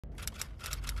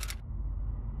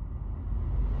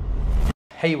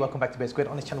Hey, welcome back to Base Grade.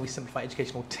 On this channel, we simplify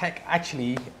educational tech.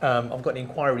 Actually, I've got an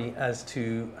inquiry as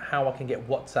to how I can get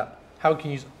WhatsApp. How I can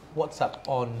use WhatsApp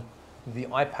on the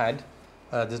iPad.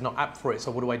 There's no app for it, so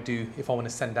what do I do if I want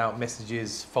to send out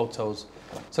messages, photos?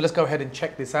 So let's go ahead and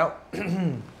check this out.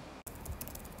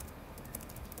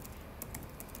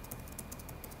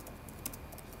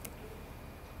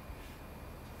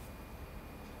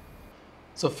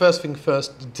 So first thing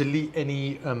first, delete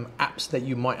any apps that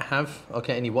you might have,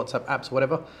 okay, any WhatsApp apps,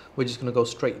 whatever. We're just gonna go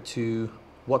straight to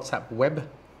WhatsApp web.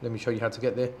 Let me show you how to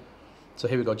get there. So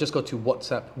here we go, just go to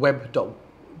WhatsApp,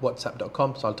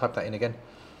 web.whatsapp.com. So I'll type that in again.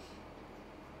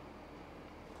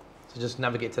 So just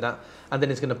navigate to that. And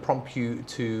then it's gonna prompt you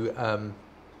to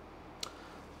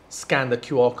scan the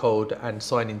QR code and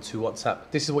sign into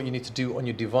WhatsApp. This is what you need to do on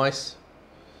your device.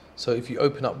 So if you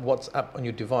open up WhatsApp on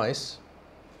your device,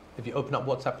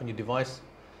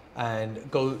 and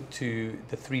go to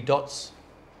the three dots,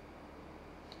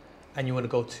 and you want to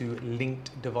go to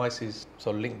linked devices, so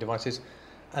linked devices,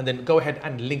 and then go ahead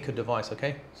and link a device,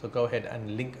 okay? So go ahead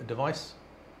and link a device.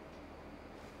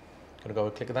 Gonna go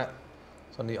and click that.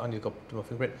 So I need to go to my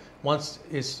fingerprint. Once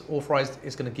it's authorized,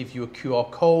 it's gonna give you a QR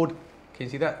code. Can you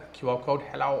see that? QR code,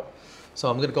 hello.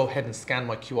 So I'm gonna go ahead and scan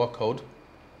my QR code.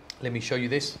 Let me show you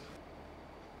this.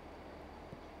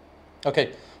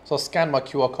 Okay, so I'll scan my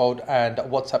QR code and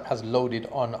WhatsApp has loaded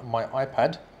on my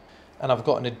iPad, and I've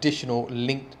got an additional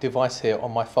linked device here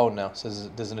on my phone now. So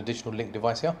there's an additional linked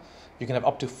device here. You can have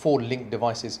up to 4 linked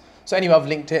devices. So anyway, I've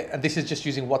linked it, and this is just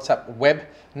using WhatsApp web.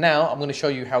 Now I'm going to show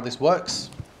you how this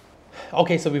works.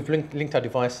 Okay, so we've linked our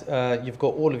device. You've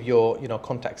got all of your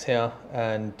contacts here,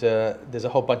 and there's a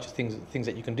whole bunch of things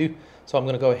that you can do. So I'm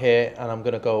going to go here and I'm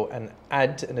going to go and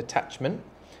add an attachment.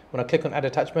 When I click on add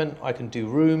attachment, I can do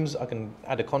rooms, I can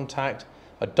add a contact,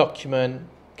 a document,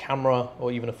 camera,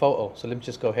 or even a photo. So let me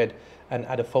just go ahead and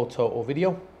add a photo or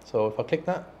video. So if I click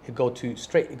that, it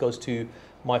goes to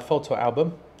my photo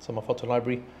album, so my photo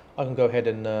library. I can go ahead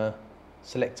and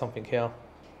select something here.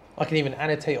 I can even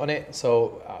annotate on it.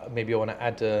 So maybe I want to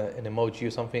add an emoji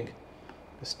or something.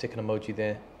 Just stick an emoji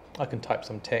there. I can type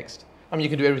some text. I mean, you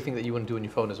can do everything that you want to do on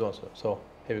your phone as well. So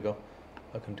here we go.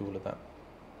 I can do all of that.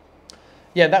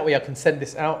 Yeah, that way I can send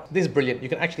this out. This is brilliant. You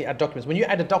can actually add documents. When you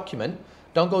add a document,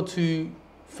 don't go to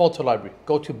photo library,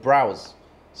 go to browse.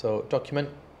 So document,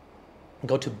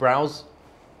 go to browse.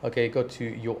 Okay, go to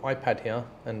your iPad here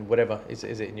and whatever, is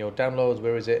it in your downloads,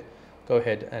 where is it? Go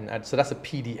ahead and add. So that's a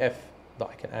PDF that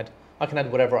I can add. I can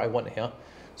add whatever I want here.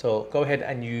 So go ahead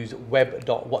and use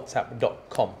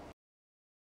web.whatsapp.com.